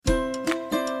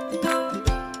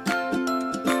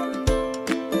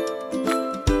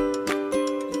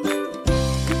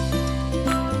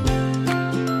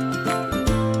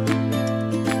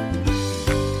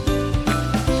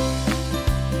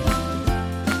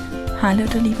Hallo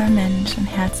du lieber Mensch und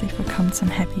herzlich willkommen zum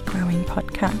Happy Growing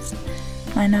Podcast.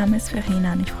 Mein Name ist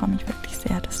Verena und ich freue mich wirklich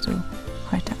sehr, dass du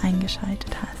heute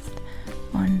eingeschaltet hast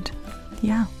und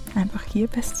ja, einfach hier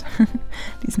bist,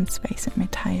 diesen Space mit mir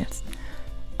teilst.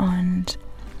 Und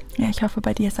ja, ich hoffe,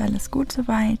 bei dir ist alles gut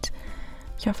soweit.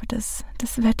 Ich hoffe, das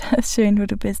Wetter ist schön, wo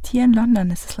du bist. Hier in London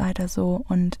ist es leider so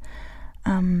und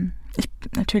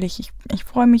ich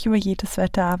freue mich über jedes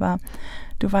Wetter, aber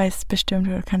du weißt bestimmt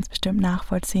oder kannst bestimmt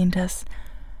nachvollziehen, dass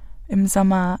im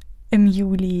Sommer, im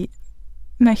Juli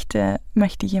möchte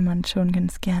jemand schon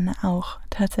ganz gerne auch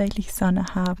tatsächlich Sonne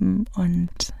haben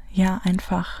und ja,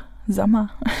 einfach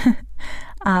Sommer.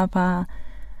 Aber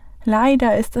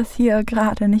leider ist das hier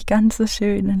gerade nicht ganz so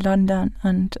schön in London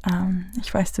und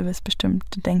ich weiß, du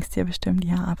denkst dir bestimmt,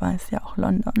 ja, aber es ist ja auch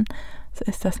London. So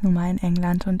ist das nun mal in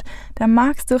England und da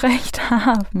magst du recht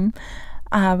haben,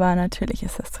 aber natürlich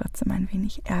ist das trotzdem ein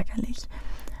wenig ärgerlich.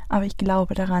 Aber ich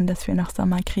glaube daran, dass wir noch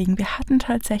Sommer kriegen. Wir hatten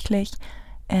tatsächlich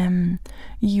im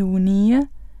Juni,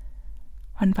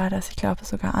 wann war das? Ich glaube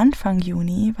sogar Anfang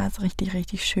Juni war es richtig,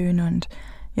 richtig schön und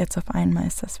jetzt auf einmal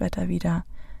ist das Wetter wieder,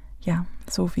 ja,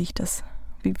 so wie das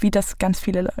ganz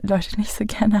viele Leute nicht so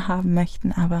gerne haben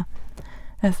möchten, aber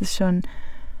es ist schon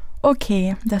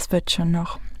okay, das wird schon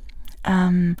noch.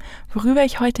 Worüber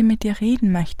ich heute mit dir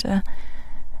reden möchte,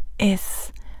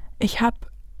 ist, ich habe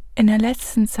in der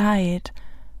letzten Zeit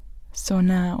in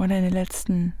den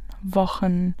letzten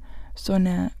Wochen so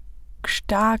eine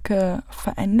starke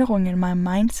Veränderung in meinem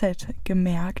Mindset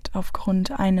gemerkt,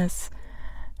 aufgrund eines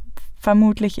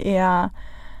vermutlich eher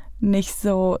nicht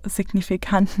so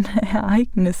signifikanten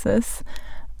Ereignisses.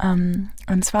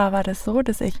 Und zwar war das so,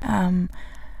 dass ich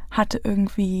hatte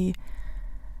irgendwie,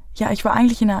 ja, ich war in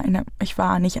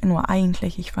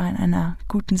einer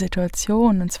guten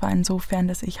Situation, und zwar insofern,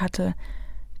 dass ich hatte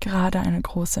gerade eine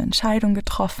große Entscheidung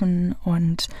getroffen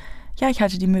und ja, ich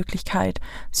hatte die Möglichkeit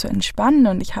zu entspannen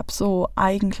und ich habe so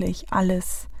eigentlich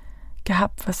alles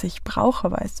gehabt, was ich brauche,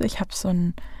 weißt du, ich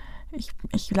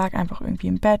lag einfach irgendwie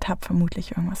im Bett, habe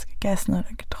vermutlich irgendwas gegessen oder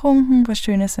getrunken, was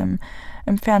Schönes im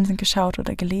Fernsehen geschaut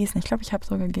oder gelesen. Ich glaube, ich habe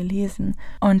sogar gelesen.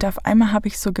 Und auf einmal habe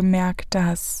ich so gemerkt,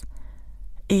 dass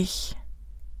ich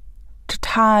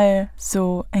total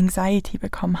so Anxiety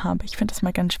bekommen habe. Ich finde das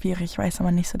mal ganz schwierig. Ich weiß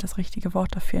aber nicht so das richtige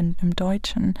Wort dafür im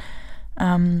Deutschen.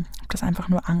 Ob das einfach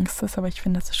nur Angst ist, aber ich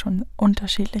finde, das ist schon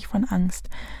unterschiedlich von Angst.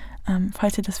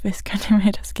 Falls ihr das wisst, könnt ihr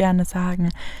mir das gerne sagen.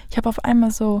 Ich habe auf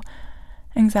einmal so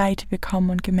Anxiety bekommen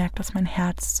und gemerkt, dass mein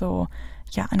Herz so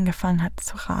ja angefangen hat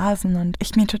zu rasen und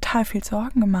ich mir total viel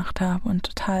Sorgen gemacht habe und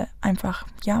total einfach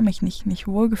ja mich nicht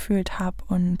wohlgefühlt habe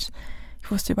und ich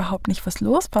wusste überhaupt nicht, was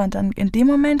los war. Und dann in dem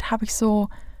Moment habe ich so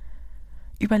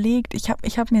überlegt, ich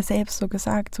hab mir selbst so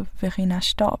gesagt, so Verena,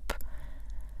 stopp.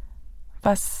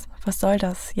 Was soll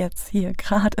das jetzt hier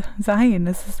gerade sein?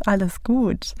 Es ist alles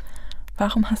gut.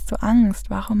 Warum hast du Angst?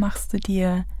 Warum machst du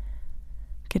dir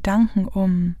Gedanken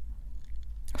um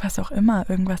was auch immer,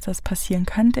 irgendwas, das passieren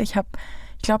könnte? Ich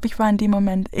glaube, ich war in dem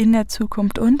Moment in der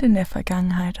Zukunft und in der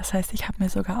Vergangenheit. Das heißt, ich habe mir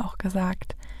sogar auch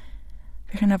gesagt,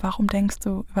 Verena, warum denkst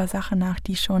du über Sachen nach,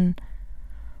 die schon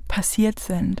passiert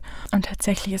sind? Und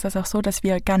tatsächlich ist es auch so, dass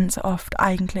wir ganz oft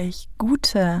eigentlich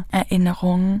gute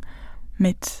Erinnerungen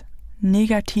mit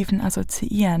negativen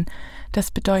assoziieren. Das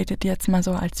bedeutet jetzt mal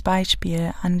so als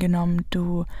Beispiel, angenommen,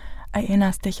 du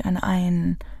erinnerst dich an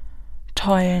einen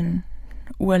tollen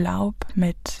Urlaub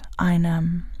mit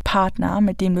einem Partner,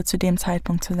 mit dem du zu dem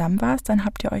Zeitpunkt zusammen warst, dann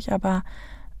habt ihr euch aber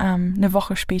eine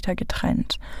Woche später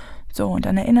getrennt. So, und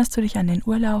dann erinnerst du dich an den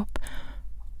Urlaub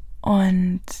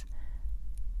und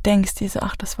denkst dir so,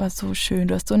 ach, das war so schön,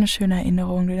 du hast so eine schöne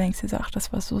Erinnerung, du denkst dir so, ach,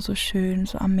 das war so schön,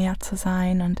 so am Meer zu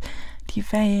sein und die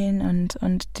Wellen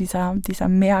und dieser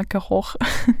Meergeruch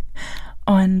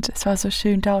und es war so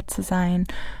schön, dort zu sein.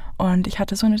 Und ich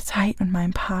hatte so eine Zeit mit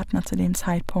meinem Partner zu dem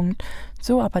Zeitpunkt.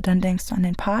 So, aber dann denkst du an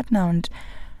den Partner und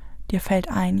dir fällt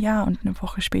ein, ja, und eine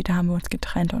Woche später haben wir uns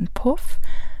getrennt und puff,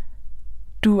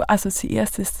 du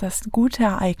assoziierst das gute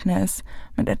Ereignis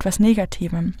mit etwas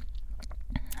Negativem.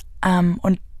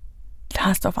 Und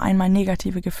hast auf einmal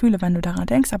negative Gefühle, wenn du daran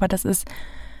denkst, aber das ist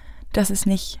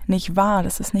nicht wahr,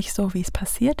 das ist nicht so, wie es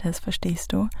passiert ist,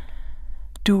 verstehst du?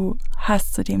 Du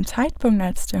hast zu dem Zeitpunkt,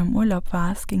 als du im Urlaub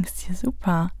warst, ging es dir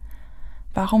super.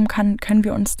 Warum können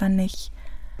wir uns dann nicht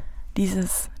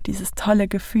dieses tolle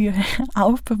Gefühl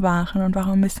aufbewahren und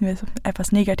warum müssen wir es mit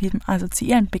etwas Negativem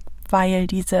assoziieren? Weil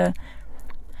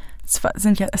es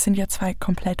sind ja zwei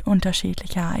komplett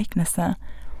unterschiedliche Ereignisse.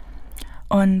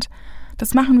 Und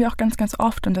das machen wir auch ganz, ganz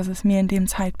oft und das ist mir in dem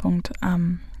Zeitpunkt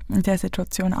in der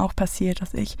Situation auch passiert,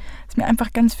 ist mir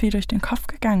einfach ganz viel durch den Kopf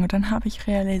gegangen und dann habe ich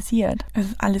realisiert, es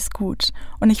ist alles gut.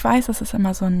 Und ich weiß, es ist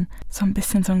immer so ein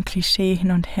bisschen so ein Klischee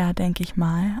hin und her, denke ich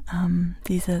mal.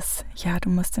 Dieses, ja, du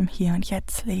musst im Hier und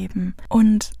Jetzt leben.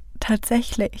 Und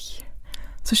tatsächlich,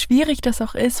 so schwierig das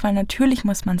auch ist, weil natürlich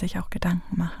muss man sich auch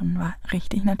Gedanken machen, war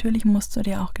richtig. Natürlich musst du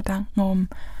dir auch Gedanken um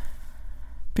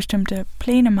bestimmte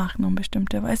Pläne machen, um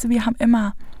bestimmte, weißt du, wir haben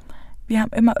immer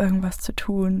irgendwas zu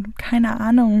tun. Keine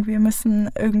Ahnung, wir müssen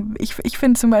ich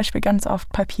finde zum Beispiel ganz oft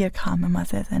Papierkram immer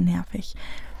sehr, sehr nervig.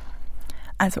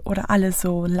 Also, oder alle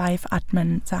so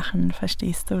Live-Admin-Sachen,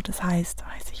 verstehst du? Das heißt,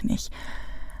 weiß ich nicht,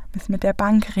 du musst mit der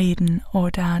Bank reden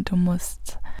oder du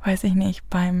musst, weiß ich nicht,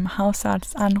 beim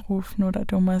Hausarzt anrufen oder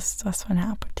du musst was von der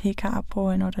Apotheke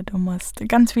abholen oder du musst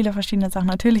ganz viele verschiedene Sachen.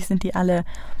 Natürlich sind die alle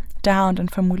da und dann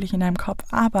vermutlich in deinem Kopf.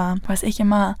 Aber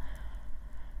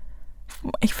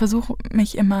ich versuche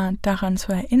mich immer daran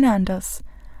zu erinnern, dass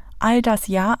all das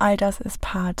ist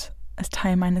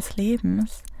Teil meines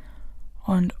Lebens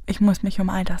und ich muss mich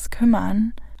um all das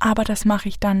kümmern, aber das mache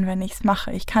ich dann, wenn ich es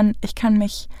mache. Ich kann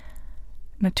mich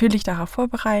natürlich darauf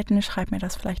vorbereiten, schreibe mir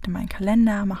das vielleicht in meinen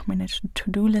Kalender, mache mir eine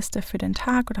To-Do-Liste für den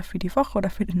Tag oder für die Woche oder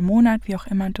für den Monat, wie auch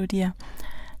immer du dir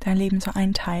dein Leben so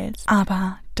einteilst.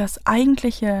 Aber das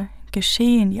eigentliche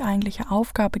Geschehen, die eigentliche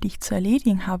Aufgabe, die ich zu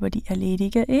erledigen habe, die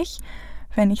erledige ich,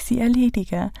 wenn ich sie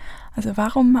erledige. Also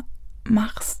warum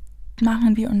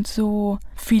machen wir uns so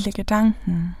viele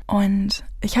Gedanken? Und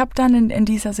ich habe dann in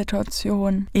dieser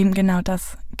Situation eben genau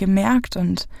das gemerkt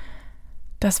und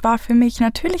das war für mich,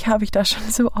 natürlich habe ich da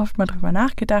schon so oft mal drüber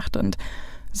nachgedacht und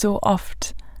so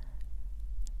oft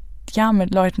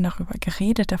mit Leuten darüber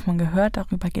geredet, davon gehört,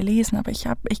 darüber gelesen, aber ich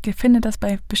finde das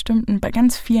bei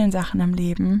ganz vielen Sachen im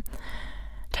Leben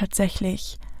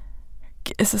tatsächlich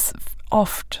ist es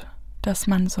oft, dass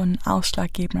man so einen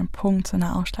ausschlaggebenden Punkt, so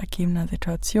eine ausschlaggebende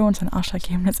Situation, so ein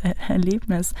ausschlaggebendes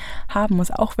Erlebnis haben muss,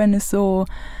 auch wenn es so,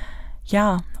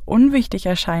 unwichtig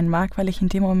erscheinen mag, weil ich in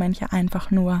dem Moment ja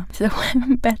einfach nur so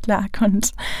im Bett lag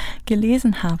und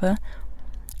gelesen habe.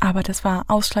 Aber das war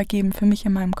ausschlaggebend für mich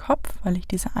in meinem Kopf, weil ich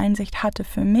diese Einsicht hatte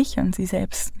für mich und sie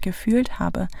selbst gefühlt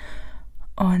habe.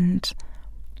 Und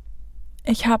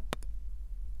ich habe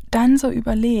dann so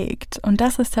überlegt, und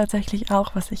das ist tatsächlich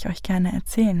auch, was ich euch gerne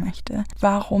erzählen möchte,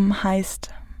 warum heißt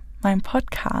mein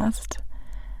Podcast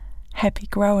Happy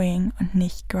Growing und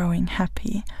nicht Growing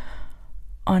Happy?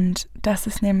 Und das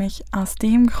ist nämlich aus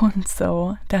dem Grund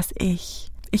so, dass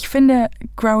ich finde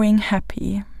Growing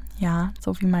Happy,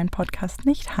 so wie mein Podcast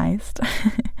nicht heißt,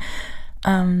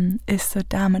 ist so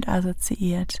damit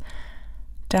assoziiert,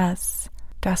 dass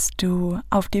du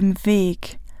auf dem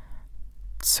Weg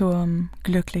zum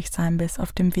Glücklichsein bist,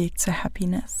 auf dem Weg zur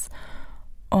Happiness.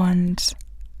 Und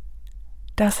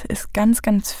das ist ganz,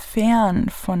 ganz fern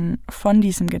von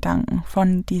diesem Gedanken,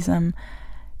 von diesem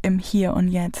im Hier und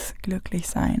Jetzt glücklich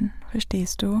sein,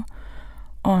 verstehst du?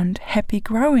 Und Happy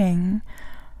Growing,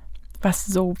 was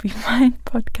so wie mein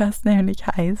Podcast nämlich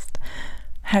heißt,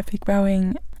 Happy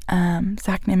Growing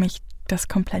sagt nämlich das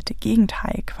komplette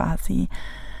Gegenteil quasi.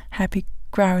 Happy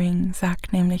Growing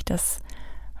sagt nämlich, dass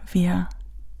wir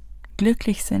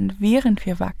glücklich sind, während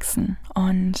wir wachsen.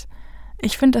 Und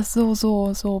ich finde das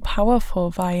so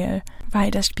powerful, weil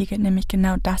das spiegelt nämlich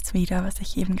genau das wider, was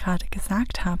ich eben gerade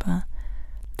gesagt habe.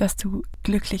 Dass du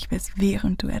glücklich bist,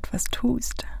 während du etwas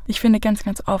tust. Ich finde, ganz,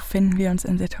 ganz oft finden wir uns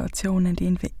in Situationen, in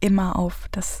denen wir immer auf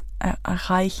das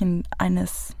Erreichen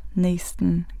eines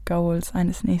nächsten Goals,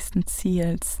 eines nächsten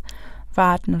Ziels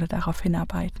warten oder darauf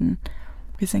hinarbeiten.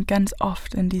 Wir sind ganz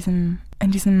oft in diesem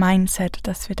Mindset,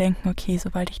 dass wir denken, okay,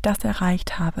 sobald ich das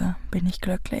erreicht habe, bin ich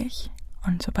glücklich.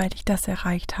 Und sobald ich das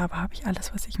erreicht habe, habe ich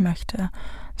alles, was ich möchte.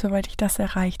 Sobald ich das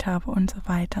erreicht habe und so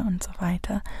weiter und so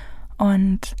weiter.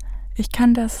 Und ich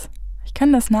kann das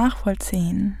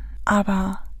nachvollziehen,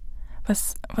 aber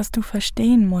was du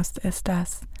verstehen musst, ist,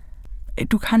 dass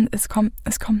es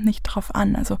kommt nicht drauf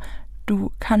an. Also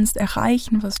du kannst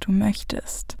erreichen, was du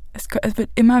möchtest. Es wird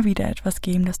immer wieder etwas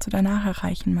geben, das du danach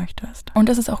erreichen möchtest. Und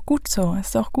das ist auch gut so. Es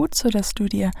ist auch gut so, dass du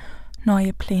dir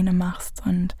neue Pläne machst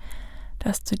und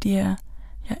dass du dir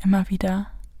ja immer wieder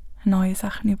neue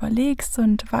Sachen überlegst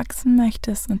und wachsen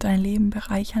möchtest und dein Leben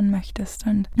bereichern möchtest.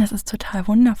 Und das ist total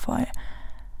wundervoll.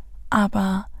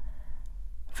 Aber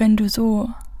wenn du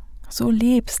so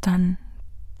lebst, dann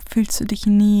fühlst du dich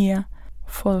nie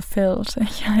fulfilled.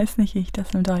 Ich weiß nicht, wie ich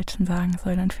das im Deutschen sagen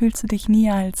soll. Dann fühlst du dich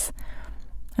nie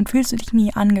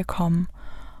angekommen.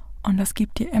 Und das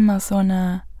gibt dir immer so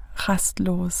eine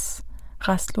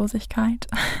Rastlosigkeit.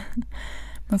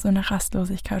 Immer so eine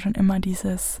Rastlosigkeit und immer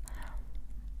dieses,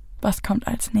 was kommt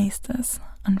als nächstes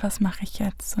und was mache ich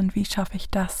jetzt und wie schaffe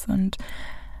ich das und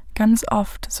ganz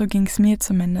oft, so ging es mir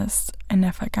zumindest in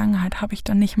der Vergangenheit, habe ich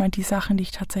dann nicht mal die Sachen, die ich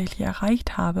tatsächlich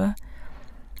erreicht habe,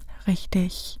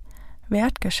 richtig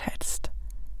wertgeschätzt,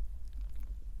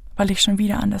 weil ich schon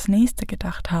wieder an das Nächste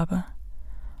gedacht habe.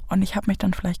 Und ich habe mich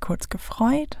dann vielleicht kurz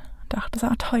gefreut, dachte so,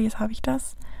 toll, jetzt habe ich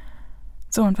das.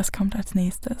 So, und was kommt als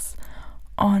nächstes?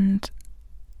 Und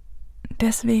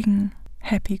deswegen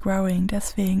Happy Growing,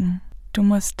 deswegen, du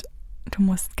musst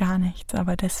gar nichts,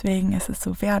 aber deswegen ist es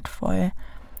so wertvoll,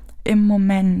 im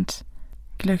Moment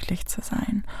glücklich zu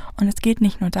sein. Und es geht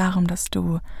nicht nur darum, dass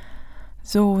du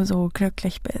so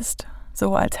glücklich bist,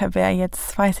 so als wäre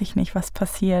jetzt, weiß ich nicht, was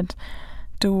passiert,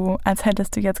 als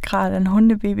hättest du jetzt gerade ein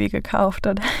Hundebaby gekauft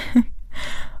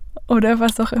oder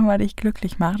was auch immer dich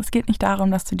glücklich macht. Es geht nicht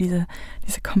darum, dass du diese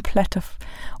komplette,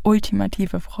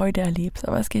 ultimative Freude erlebst,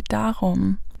 aber es geht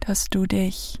darum, dass du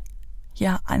dich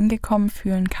angekommen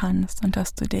fühlen kannst und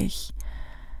dass du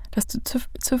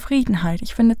Zufriedenheit,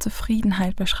 ich finde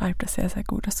Zufriedenheit beschreibt es sehr, sehr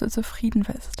gut, dass du zufrieden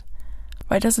bist.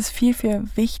 Weil das ist viel, viel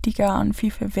wichtiger und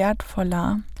viel, viel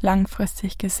wertvoller,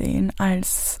 langfristig gesehen,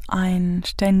 als ein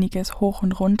ständiges Hoch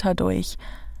und Runter durch,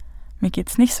 mir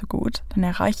geht's nicht so gut, dann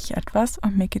erreiche ich etwas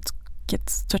und mir geht's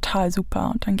total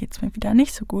super und dann geht's mir wieder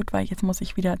nicht so gut, weil jetzt muss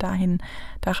ich wieder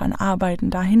daran arbeiten,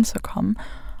 dahin zu kommen.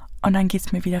 Und dann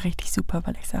geht's mir wieder richtig super,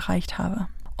 weil ich es erreicht habe.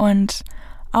 Und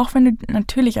auch wenn du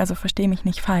natürlich, also versteh mich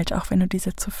nicht falsch, auch wenn du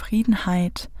diese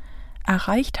Zufriedenheit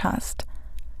erreicht hast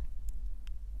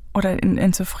oder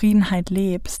in Zufriedenheit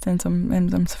lebst, in so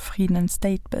einem zufriedenen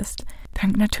State bist,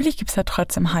 dann natürlich gibt's da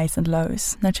trotzdem Highs und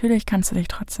Lows. Natürlich kannst du dich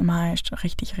trotzdem mal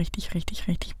richtig, richtig, richtig,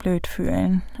 richtig blöd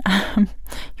fühlen.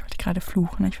 Ich wollte gerade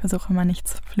fluchen, ich versuche immer nicht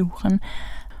zu fluchen.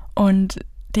 Und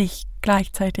dich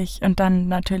gleichzeitig und dann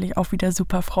natürlich auch wieder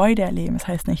super Freude erleben. Das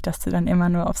heißt nicht, dass du dann immer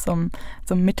nur auf so einem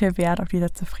Mittelwert, auf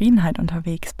dieser Zufriedenheit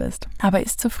unterwegs bist. Aber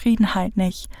ist Zufriedenheit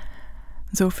nicht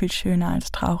so viel schöner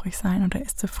als traurig sein oder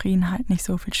ist Zufriedenheit nicht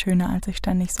so viel schöner, als sich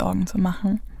ständig Sorgen zu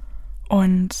machen?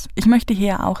 Und ich möchte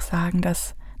hier auch sagen,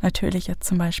 dass natürlich jetzt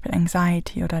zum Beispiel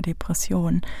Anxiety oder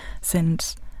Depression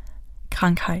sind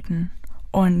Krankheiten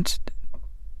und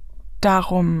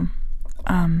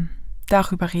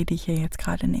darüber rede ich hier jetzt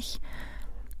gerade nicht,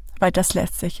 weil das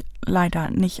lässt sich leider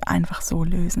nicht einfach so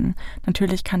lösen.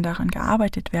 Natürlich kann daran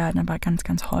gearbeitet werden, aber ganz,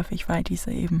 ganz häufig, weil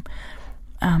diese eben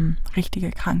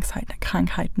richtige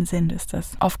Krankheiten sind, ist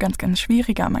das oft ganz, ganz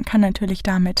schwieriger. Man kann natürlich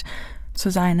damit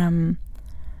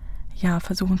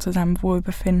versuchen, zu seinem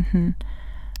Wohlbefinden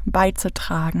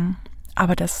beizutragen,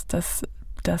 aber das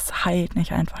heilt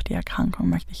nicht einfach die Erkrankung,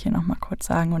 möchte ich hier nochmal kurz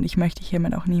sagen. Und ich möchte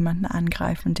hiermit auch niemanden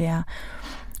angreifen, der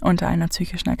unter einer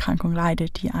psychischen Erkrankung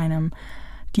leidet, die einen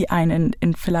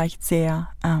in vielleicht sehr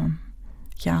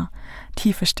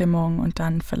tiefe Stimmung und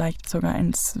dann vielleicht sogar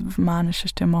ins manische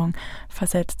Stimmung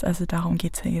versetzt. Also darum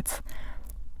geht es ja jetzt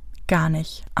gar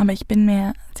nicht. Aber ich bin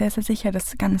mir sehr, sehr sicher,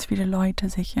 dass ganz viele Leute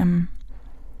sich im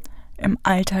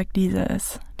Alltag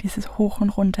dieses Hoch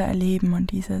und Runter erleben und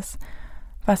dieses,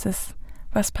 was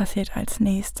passiert als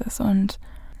nächstes. Und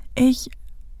ich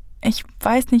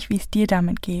weiß nicht, wie es dir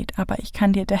damit geht, aber ich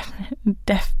kann dir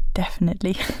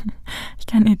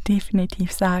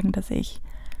definitiv sagen, dass ich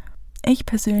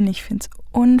persönlich finde es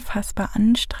unfassbar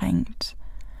anstrengend.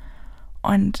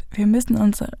 Und wir müssen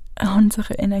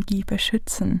unsere Energie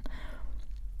beschützen.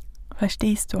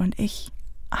 Verstehst du? Und ich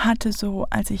hatte so,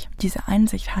 als ich diese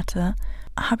Einsicht hatte,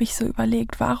 habe ich so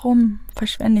überlegt, warum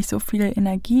verschwende ich so viel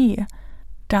Energie,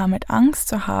 damit Angst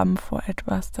zu haben vor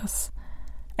etwas, das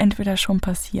entweder schon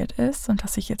passiert ist und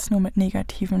dass ich jetzt nur mit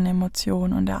negativen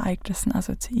Emotionen und Ereignissen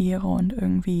assoziiere und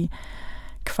irgendwie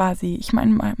quasi, ich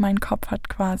meine, mein Kopf hat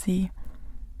quasi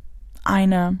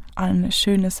ein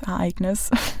schönes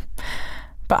Ereignis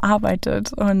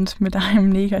bearbeitet und mit einem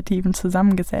Negativen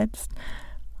zusammengesetzt.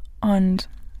 Und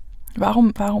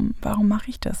warum mache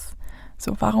ich das?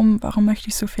 So, warum möchte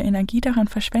ich so viel Energie daran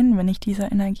verschwenden, wenn ich diese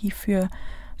Energie für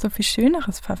so viel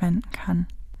Schöneres verwenden kann?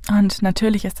 Und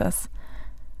natürlich ist das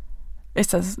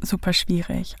super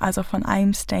schwierig. Also von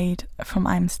einem State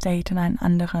in einen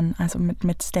anderen, also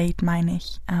mit State meine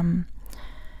ich,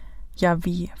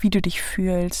 wie du dich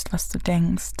fühlst, was du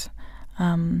denkst,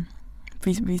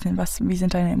 wie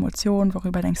sind deine Emotionen,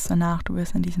 worüber denkst du nach, du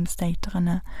bist in diesem State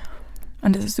drinne.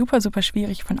 Und es ist super, super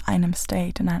schwierig, von einem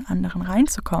State in einen anderen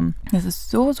reinzukommen. Das ist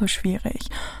so, so schwierig.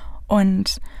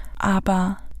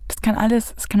 Aber es kann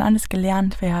alles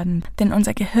gelernt werden. Denn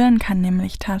unser Gehirn kann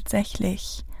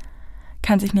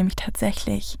sich nämlich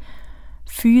tatsächlich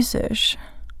physisch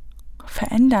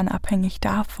verändern, abhängig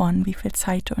davon, wie viel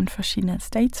Zeit du in verschiedenen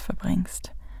States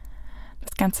verbringst.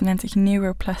 Das Ganze nennt sich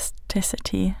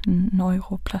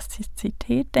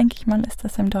Neuroplastizität, denke ich mal, ist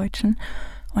das im Deutschen.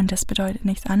 Und das bedeutet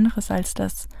nichts anderes als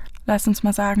dass, lass uns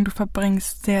mal sagen, du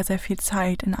verbringst sehr, sehr viel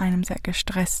Zeit in einem sehr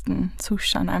gestressten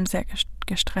Zustand, einem sehr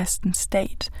gestressten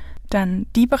State. Dann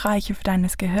die Bereiche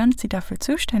deines Gehirns, die dafür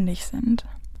zuständig sind,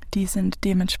 die sind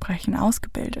dementsprechend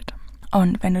ausgebildet.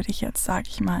 Und wenn du dich jetzt, sag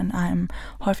ich mal,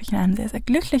 häufig in einem sehr, sehr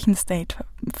glücklichen State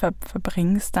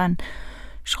verbringst, dann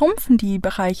schrumpfen die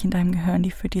Bereiche in deinem Gehirn,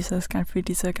 die für den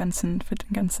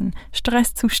ganzen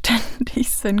Stress zuständig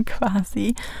sind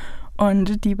quasi.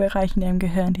 Und die Bereiche in deinem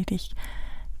Gehirn, die dich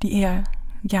eher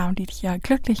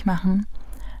glücklich machen,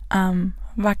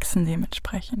 wachsen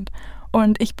dementsprechend.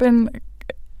 Und ich bin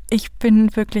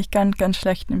wirklich ganz, ganz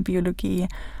schlecht in Biologie.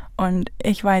 Und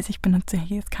ich weiß, ich benutze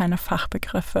hier jetzt keine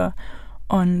Fachbegriffe.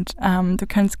 Und du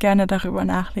kannst gerne darüber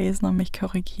nachlesen und mich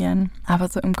korrigieren. Aber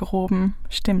so im Groben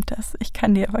stimmt das. Ich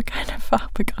kann dir aber keine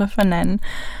Fachbegriffe nennen.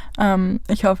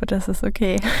 Ich hoffe, das ist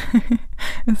okay.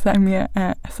 Es sei mir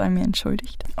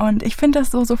entschuldigt. Und ich finde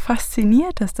das so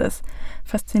faszinierend, dass das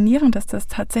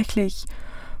tatsächlich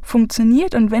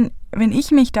funktioniert. Und wenn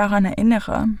ich mich daran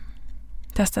erinnere,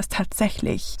 dass das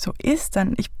tatsächlich so ist,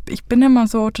 dann ich bin immer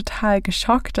so total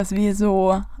geschockt, dass wir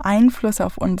so Einfluss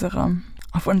auf unser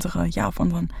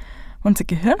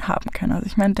Gehirn haben können. Also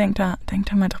ich meine, denk da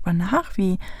mal drüber nach,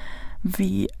 wie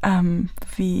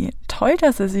toll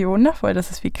das ist, wie wundervoll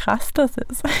das ist, wie krass das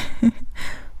ist.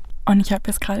 Und ich habe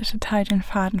jetzt gerade total den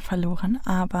Faden verloren,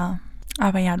 aber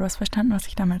ja, du hast verstanden, was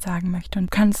ich damit sagen möchte.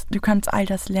 Und du kannst all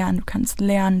das lernen. Du kannst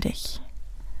lernen, dich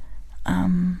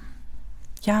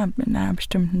in einer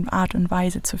bestimmten Art und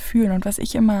Weise zu fühlen. Und was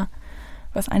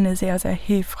eine sehr, sehr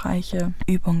hilfreiche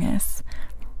Übung ist.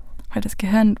 Weil das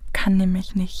Gehirn kann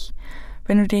nämlich nicht,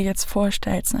 wenn du dir jetzt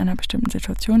vorstellst, in einer bestimmten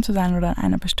Situation zu sein oder in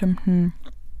einem bestimmten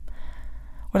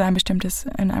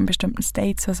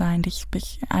State zu sein, dich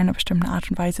in einer bestimmten Art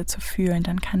und Weise zu fühlen,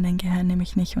 dann kann dein Gehirn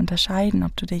nämlich nicht unterscheiden,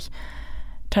 ob du dich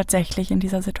tatsächlich in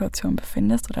dieser Situation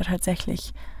befindest oder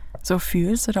tatsächlich so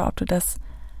fühlst oder ob du das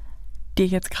dir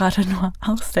jetzt gerade nur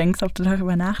ausdenkst, ob du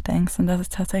darüber nachdenkst. Und das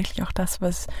ist tatsächlich auch das,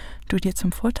 was du dir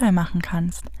zum Vorteil machen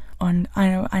kannst. Und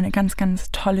eine ganz,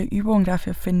 ganz tolle Übung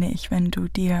dafür finde ich, wenn du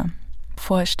dir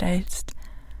vorstellst,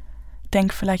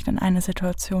 denk vielleicht an eine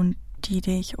Situation, die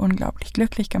dich unglaublich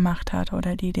glücklich gemacht hat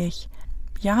oder in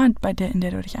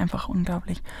der du dich einfach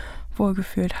unglaublich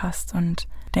wohlgefühlt hast, und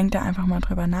denk da einfach mal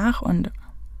drüber nach und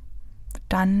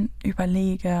dann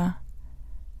überlege,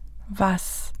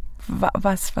 was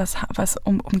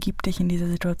umgibt dich in dieser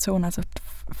Situation. Also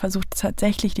versuch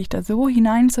tatsächlich, dich da so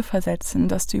hineinzuversetzen,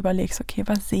 dass du überlegst, okay,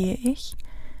 was sehe ich,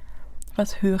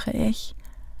 was höre ich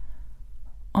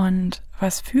und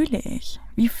was fühle ich?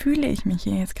 Wie fühle ich mich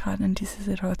hier jetzt gerade in dieser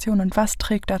Situation und was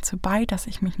trägt dazu bei, dass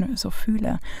ich mich nur so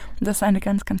fühle? Und das ist eine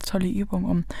ganz, ganz tolle Übung,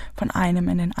 um von einem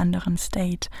in den anderen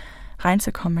State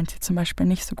reinzukommen, wenn es dir zum Beispiel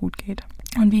nicht so gut geht.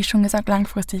 Und wie schon gesagt,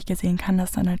 langfristig gesehen kann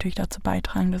das dann natürlich dazu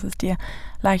beitragen, dass es dir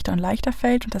leichter und leichter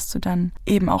fällt und dass du dann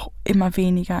eben auch immer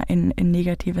weniger in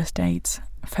negative States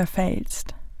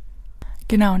verfällst.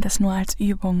 Genau, und das nur als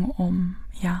Übung, um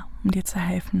dir zu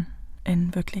helfen,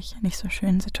 in wirklich nicht so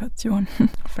schönen Situationen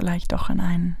vielleicht doch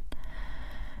in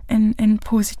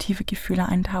positive Gefühle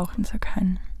eintauchen zu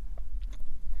können.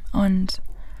 Und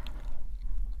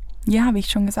ja, wie ich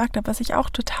schon gesagt habe, was ich auch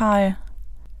total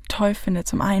toll finde,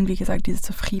 zum einen, wie gesagt, diese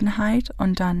Zufriedenheit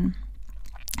und dann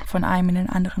von einem in den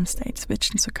anderen State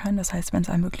switchen zu können. Das heißt, wenn es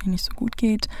einem wirklich nicht so gut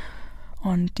geht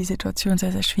und die Situation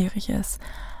sehr, sehr schwierig ist.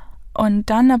 Und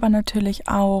dann aber natürlich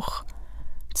auch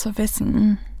zu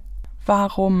wissen,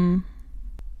 warum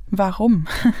Warum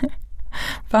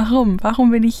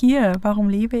bin ich hier? Warum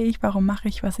lebe ich? Warum mache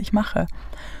ich, was ich mache?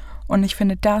 Und ich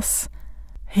finde, das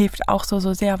hilft auch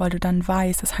so sehr, weil du dann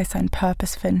weißt, das heißt einen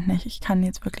Purpose finden. Ich kann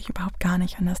jetzt wirklich überhaupt gar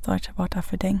nicht an das deutsche Wort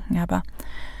dafür denken, aber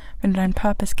wenn du deinen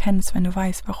Purpose kennst, wenn du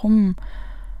weißt, warum,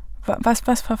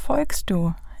 was verfolgst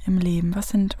du im Leben? Was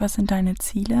sind deine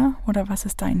Ziele oder was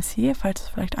ist dein Ziel, falls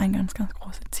du vielleicht ein ganz, ganz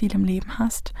großes Ziel im Leben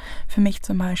hast? Für mich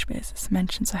zum Beispiel ist es,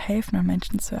 Menschen zu helfen und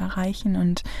Menschen zu erreichen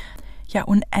und ja,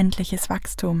 unendliches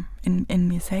Wachstum in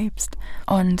mir selbst.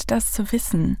 Und das zu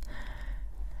wissen,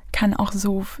 kann auch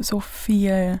so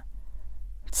viel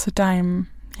zu deinem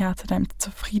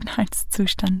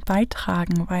Zufriedenheitszustand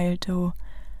beitragen, weil du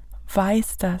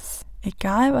weißt, dass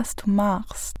egal was du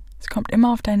machst, es kommt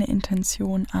immer auf deine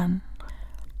Intention an.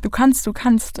 Du kannst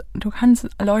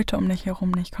Leute um dich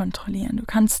herum nicht kontrollieren. Du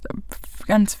kannst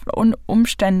ganz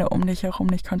Umstände um dich herum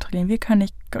nicht kontrollieren. Wir können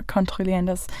nicht kontrollieren,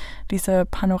 dass diese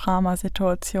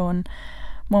Panoramasituation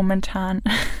momentan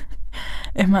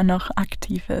immer noch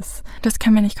aktiv ist. Das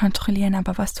können wir nicht kontrollieren,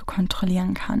 aber was du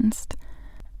kontrollieren kannst,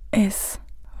 ist,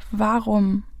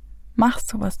 warum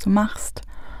machst du, was du machst?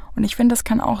 Und ich finde, das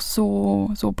kann auch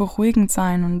so beruhigend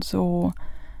sein und so,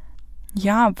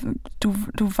 ja,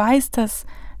 du weißt, dass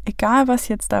egal was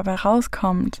jetzt dabei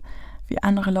rauskommt, wie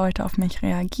andere Leute auf mich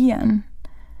reagieren,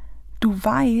 du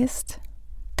weißt,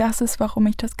 das ist, warum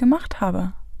ich das gemacht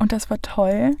habe. Und das war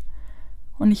toll.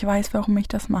 Und ich weiß, warum ich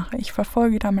das mache. Ich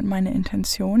verfolge damit meine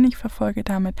Intention. Ich verfolge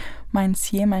damit mein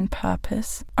Ziel, mein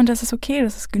Purpose. Und das ist okay,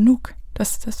 das ist genug.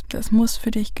 Das muss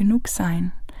für dich genug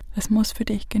sein. Das muss für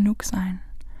dich genug sein.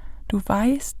 Du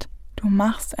weißt, du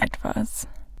machst etwas.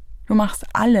 Du machst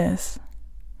alles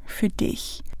für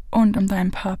dich und um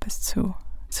deinen Purpose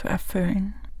zu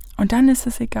erfüllen. Und dann ist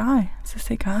es egal. Es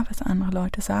ist egal, was andere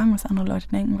Leute sagen, was andere Leute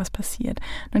denken, was passiert.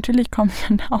 Natürlich kommen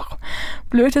dann auch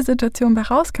blöde Situationen bei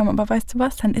rauskommen, aber weißt du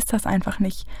was, dann ist das einfach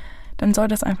nicht, dann soll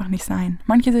das einfach nicht sein.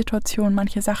 Manche Situationen,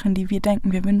 manche Sachen, die wir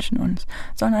denken, wir wünschen uns,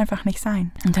 sollen einfach nicht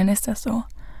sein. Und dann ist das so.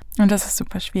 Und das ist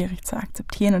super schwierig zu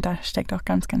akzeptieren und da steckt auch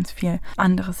ganz, ganz viel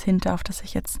anderes hinter, auf das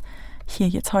ich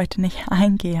jetzt heute nicht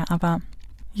eingehe. Aber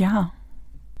ja,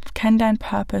 kenn deinen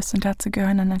Purpose und dazu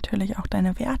gehören dann natürlich auch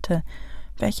deine Werte.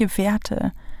 Welche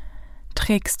Werte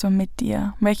trägst du mit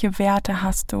dir? Welche Werte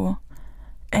hast du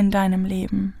in deinem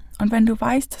Leben? Und wenn du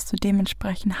weißt, dass du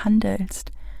dementsprechend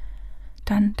handelst,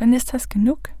 dann ist das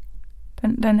genug.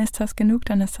 Dann ist das genug,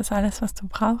 dann ist das alles, was du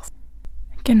brauchst.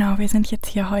 Genau, wir sind jetzt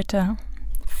hier heute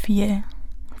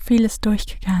vieles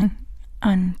durchgegangen.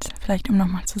 Und vielleicht, um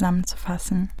nochmal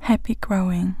zusammenzufassen, Happy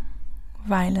Growing,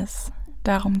 weil es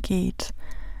darum geht,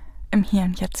 im Hier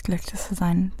und Jetzt glücklich zu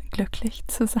sein.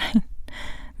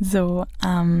 So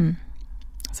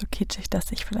kitschig, das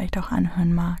sich vielleicht auch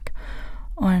anhören mag.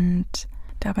 Und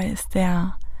dabei ist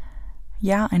eine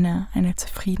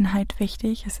Zufriedenheit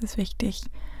wichtig. Es ist wichtig,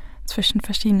 zwischen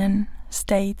verschiedenen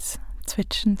States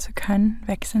switchen zu können,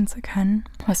 wechseln zu können.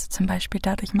 Was du zum Beispiel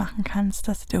dadurch machen kannst,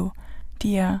 dass du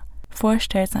dir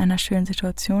vorstellst, in einer schönen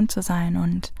Situation zu sein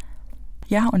und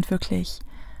wirklich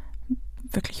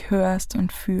hörst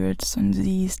und fühlst und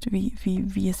siehst,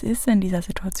 wie es ist in dieser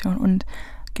Situation. Und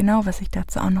genau, was ich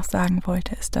dazu auch noch sagen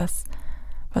wollte, ist das,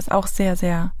 was auch sehr,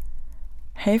 sehr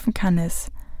helfen kann,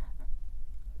 ist,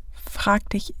 frag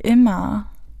dich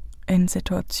immer in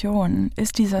Situationen,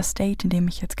 ist dieser State, in dem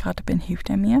ich jetzt gerade bin, hilft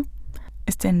er mir?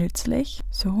 Ist der nützlich?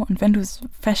 So, und wenn du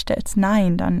feststellst,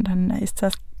 nein, dann ist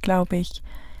das, glaube ich,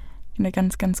 eine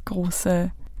ganz, ganz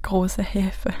große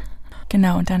Hilfe.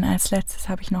 Genau, und dann als letztes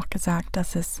habe ich noch gesagt,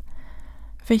 dass es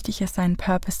wichtig ist, seinen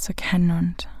Purpose zu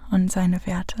kennen und seine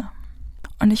Werte.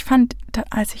 Und ich fand,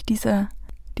 als ich diese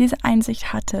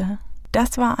Einsicht hatte,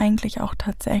 das war eigentlich auch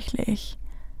tatsächlich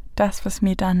das, was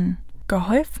mir dann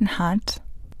geholfen hat,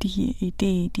 die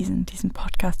Idee, diesen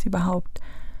Podcast überhaupt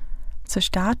zu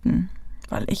starten.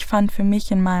 Weil ich fand für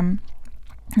mich in meinem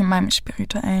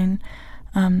spirituellen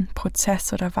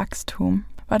Prozess oder Wachstum,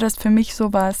 war das für mich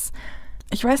sowas.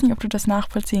 Ich weiß nicht, ob du das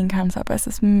nachvollziehen kannst, aber es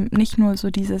ist nicht nur so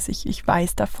dieses, ich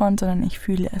weiß davon, sondern ich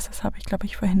fühle es. Das habe ich, glaube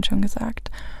ich, vorhin schon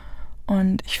gesagt.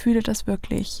 Und ich fühle das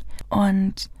wirklich.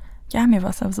 Und ja, mir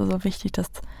war es aber so wichtig,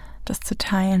 das zu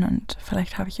teilen. Und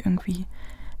vielleicht habe ich irgendwie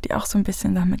dir auch so ein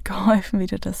bisschen damit geholfen, wie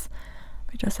du das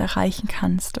erreichen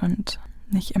kannst und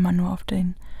nicht immer nur auf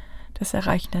das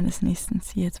Erreichen deines nächsten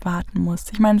Ziels warten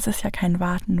musst. Ich meine, es ist ja kein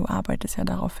Warten, du arbeitest ja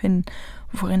darauf hin,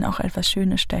 worin auch etwas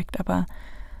Schönes steckt, aber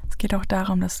es geht auch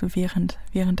darum, dass du während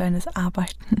deines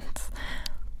Arbeitens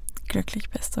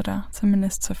glücklich bist oder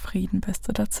zumindest zufrieden bist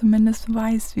oder zumindest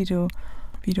weißt, wie du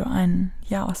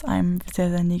aus einem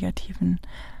sehr, sehr negativen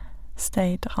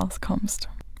State rauskommst.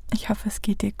 Ich hoffe, es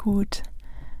geht dir gut.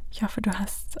 Ich hoffe, du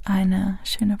hast eine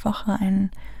schöne Woche,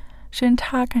 einen schönen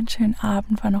Tag, einen schönen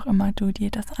Abend, wann auch immer du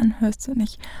dir das anhörst. Und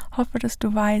ich hoffe, dass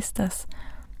du weißt, dass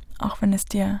auch wenn es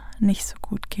dir nicht so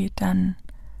gut geht, dann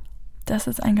das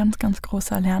ist ein ganz, ganz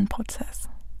großer Lernprozess.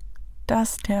 Der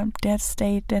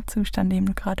State, der Zustand, in dem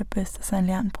du gerade bist, ist ein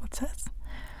Lernprozess.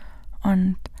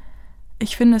 Und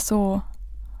ich finde es so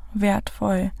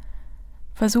wertvoll.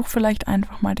 Versuch vielleicht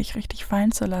einfach mal, dich richtig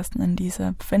fallen zu lassen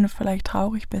wenn du vielleicht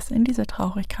traurig bist, in diese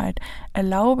Traurigkeit.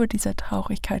 Erlaube dieser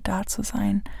Traurigkeit da zu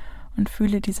sein und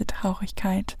fühle diese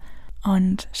Traurigkeit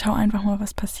und schau einfach mal,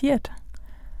 was passiert.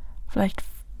 Vielleicht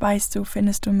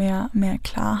findest du mehr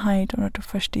Klarheit oder du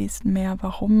verstehst mehr,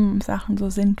 warum Sachen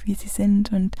so sind, wie sie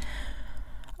sind. Und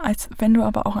als wenn du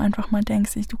aber auch einfach mal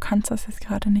denkst, du kannst das jetzt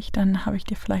gerade nicht, dann habe ich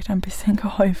dir vielleicht ein bisschen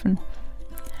geholfen,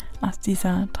 aus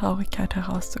dieser Traurigkeit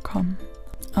herauszukommen.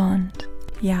 Und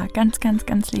ja, ganz, ganz,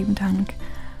 ganz lieben Dank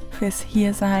fürs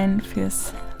Hiersein,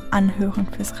 fürs Anhören,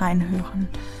 fürs Reinhören.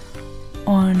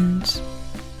 Und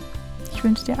ich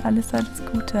wünsche dir alles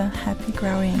Gute, Happy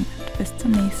Growing und bis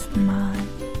zum nächsten Mal.